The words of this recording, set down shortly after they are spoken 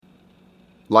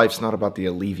life's not about the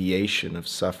alleviation of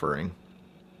suffering.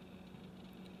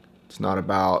 It's not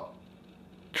about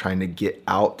trying to get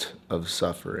out of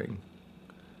suffering.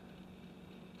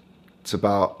 It's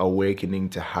about awakening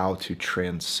to how to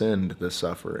transcend the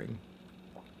suffering.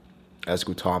 As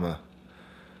Gautama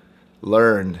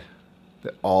learned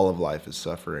that all of life is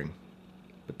suffering,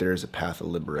 but there is a path of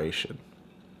liberation.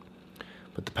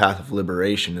 But the path of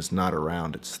liberation is not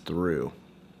around, it's through.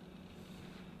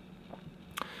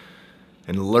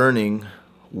 And learning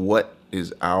what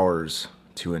is ours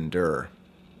to endure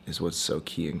is what's so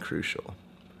key and crucial.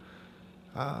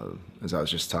 As I was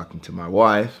just talking to my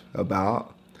wife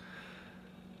about,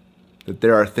 that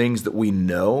there are things that we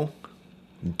know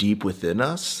deep within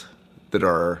us that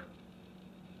are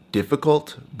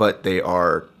difficult, but they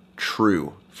are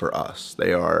true for us.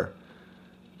 They are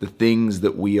the things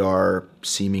that we are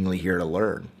seemingly here to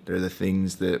learn. They're the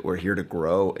things that we're here to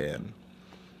grow in.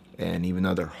 And even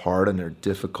though they're hard and they're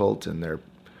difficult and they're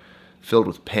filled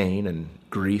with pain and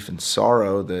grief and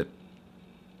sorrow, that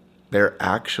they're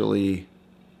actually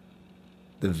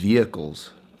the vehicles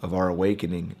of our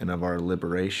awakening and of our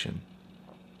liberation.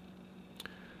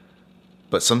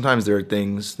 But sometimes there are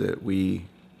things that we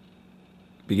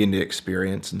begin to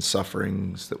experience and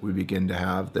sufferings that we begin to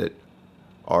have that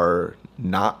are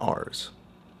not ours.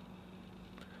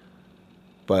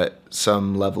 But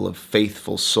some level of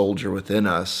faithful soldier within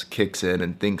us kicks in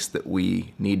and thinks that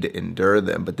we need to endure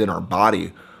them, but then our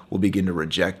body will begin to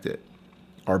reject it.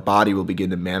 Our body will begin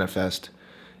to manifest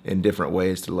in different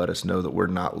ways to let us know that we're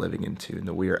not living in tune,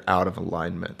 that we are out of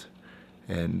alignment.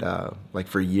 And like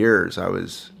for years, I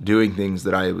was doing things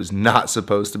that I was not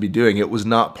supposed to be doing. It was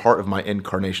not part of my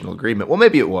incarnational agreement. Well,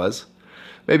 maybe it was,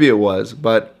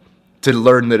 but to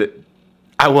learn that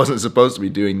I wasn't supposed to be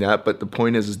doing that. But the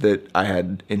point is that I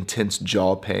had intense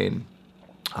jaw pain.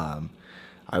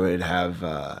 I would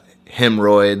have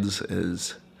hemorrhoids,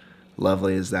 as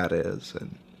lovely as that is,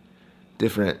 and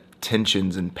different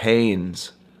tensions and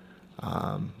pains.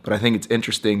 But I think it's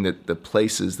interesting that the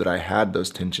places that I had those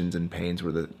tensions and pains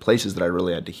were the places that I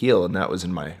really had to heal, and that was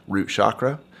in my root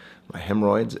chakra, my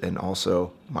hemorrhoids, and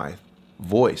also my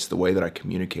voice, the way that I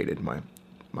communicated,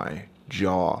 my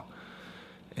jaw,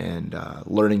 and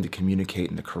learning to communicate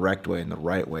in the correct way, in the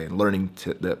right way, and learning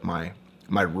that my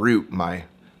root, my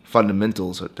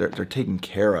fundamentals, they're taken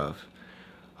care of,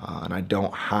 and I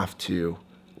don't have to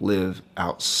live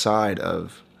outside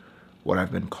of what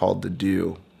I've been called to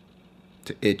do,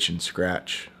 to itch and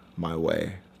scratch my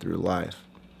way through life.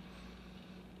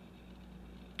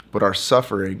 But our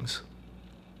sufferings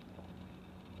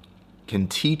can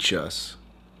teach us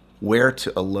where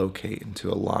to allocate and to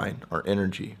align our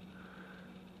energy.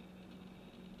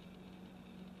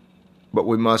 But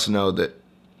we must know that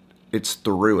it's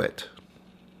through it,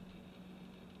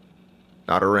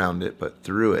 not around it, but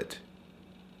through it,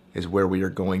 is where we are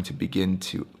going to begin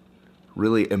to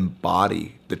really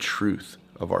embody the truth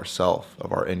of ourself,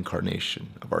 of our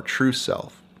incarnation, of our true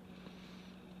self.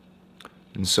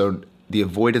 And so the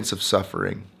avoidance of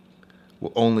suffering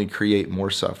will only create more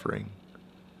suffering.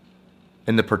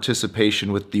 And the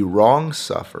participation with the wrong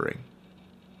suffering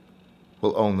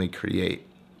will only create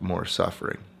more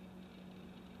suffering.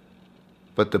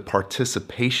 But the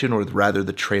participation, or rather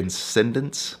the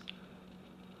transcendence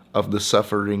of the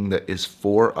suffering that is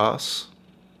for us,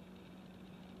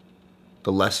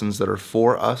 the lessons that are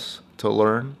for us to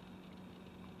learn,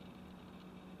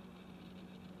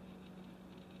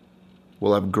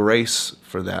 we'll have grace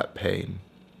for that pain.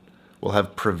 We'll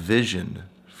have provision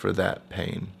for that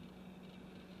pain.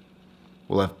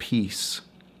 We'll have peace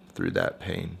through that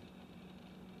pain.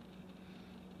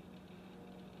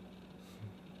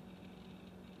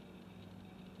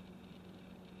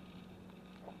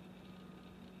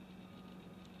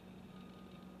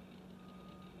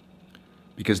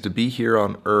 Because to be here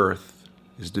on earth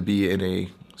is to be in a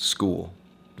school.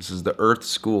 This is the earth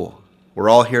school. We're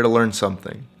all here to learn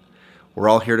something. We're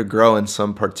all here to grow in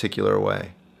some particular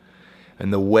way.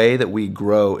 And the way that we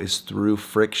grow is through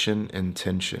friction and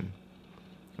tension.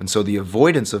 And so the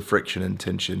avoidance of friction and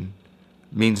tension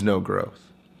means no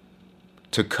growth.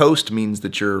 To coast means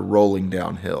that you're rolling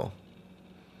downhill.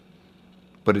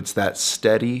 But it's that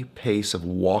steady pace of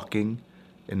walking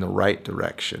in the right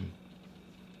direction.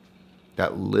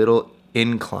 That little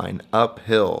incline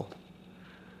uphill,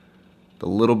 the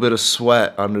little bit of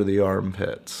sweat under the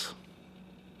armpits,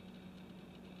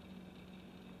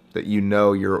 that you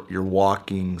know you're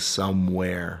walking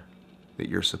somewhere that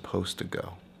you're supposed to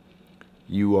go.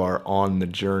 You are on the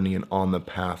journey and on the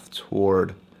path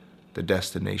toward the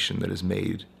destination that is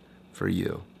made for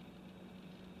you.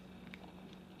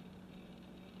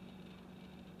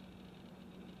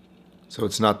 So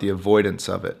it's not the avoidance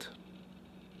of it.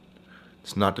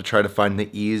 It's not to try to find the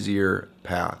easier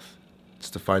path. It's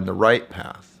to find the right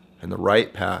path. And the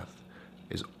right path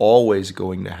is always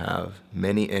going to have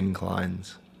many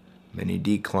inclines, many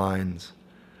declines,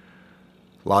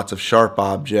 lots of sharp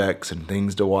objects and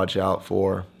things to watch out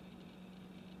for.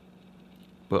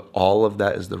 But all of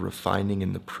that is the refining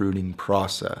and the pruning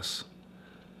process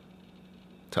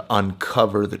to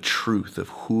uncover the truth of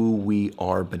who we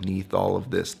are beneath all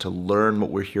of this, to learn what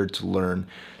we're here to learn,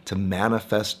 to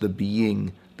manifest the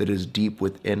being that is deep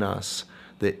within us,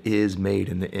 that is made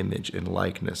in the image and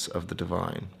likeness of the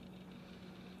divine.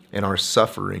 And our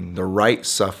suffering, the right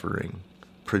suffering,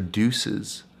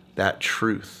 produces that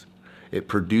truth. It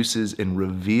produces and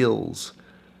reveals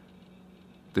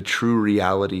the true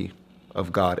reality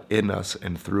of God in us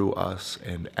and through us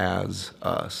and as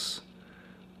us.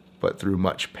 But through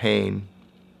much pain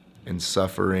and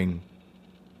suffering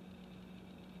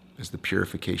is the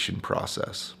purification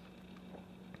process.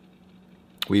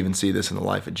 We even see this in the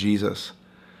life of Jesus.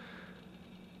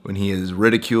 When he is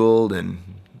ridiculed and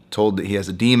told that he has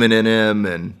a demon in him,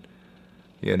 and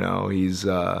he's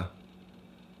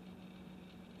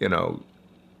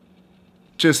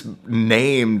just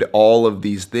named all of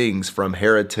these things, from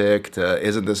heretic to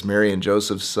isn't this Mary and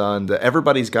Joseph's son, to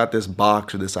everybody's got this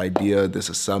box or this idea, this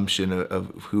assumption of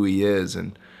who he is,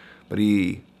 but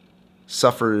he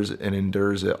suffers and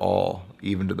endures it all,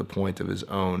 even to the point of his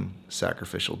own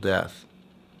sacrificial death,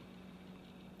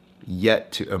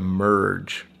 yet to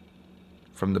emerge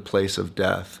from the place of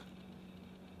death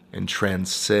and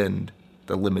transcend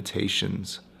the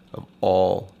limitations of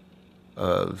all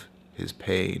of his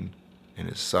pain and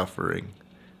his suffering.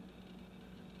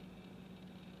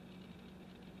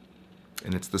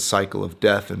 And it's the cycle of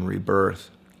death and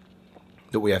rebirth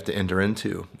that we have to enter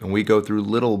into. And we go through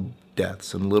little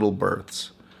deaths and little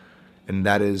births. And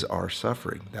that is our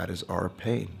suffering. That is our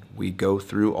pain. We go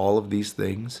through all of these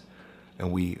things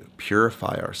and we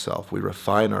purify ourselves. We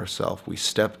refine ourselves. We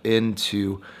step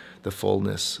into the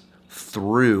fullness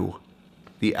through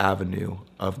the avenue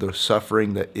of the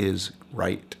suffering that is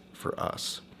right for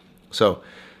us. So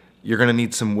you're going to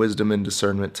need some wisdom and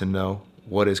discernment to know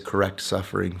what is correct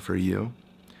suffering for you.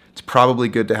 It's probably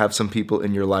good to have some people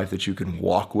in your life that you can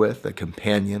walk with, a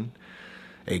companion,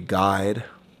 a guide.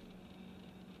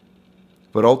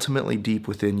 But ultimately, deep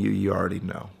within you, you already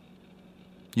know.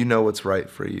 You know what's right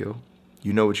for you.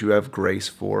 You know what you have grace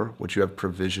for, what you have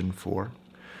provision for.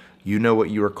 You know what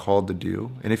you are called to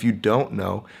do. And if you don't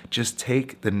know, just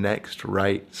take the next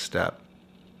right step.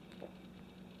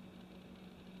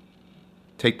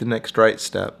 Take the next right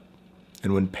step.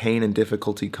 And when pain and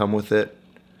difficulty come with it,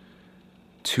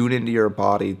 tune into your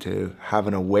body to have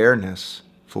an awareness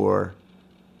for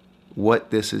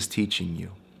what this is teaching you,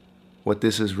 what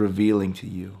this is revealing to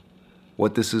you,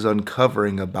 what this is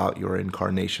uncovering about your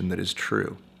incarnation that is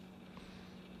true.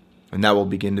 And that will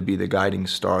begin to be the guiding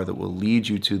star that will lead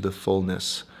you to the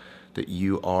fullness that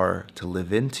you are to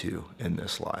live into in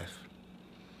this life.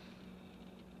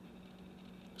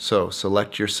 So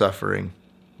select your suffering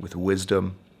with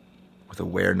wisdom, with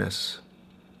awareness,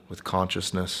 with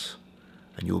consciousness,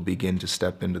 and you will begin to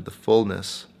step into the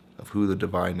fullness of who the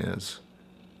divine is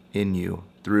in you,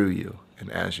 through you,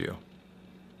 and as you.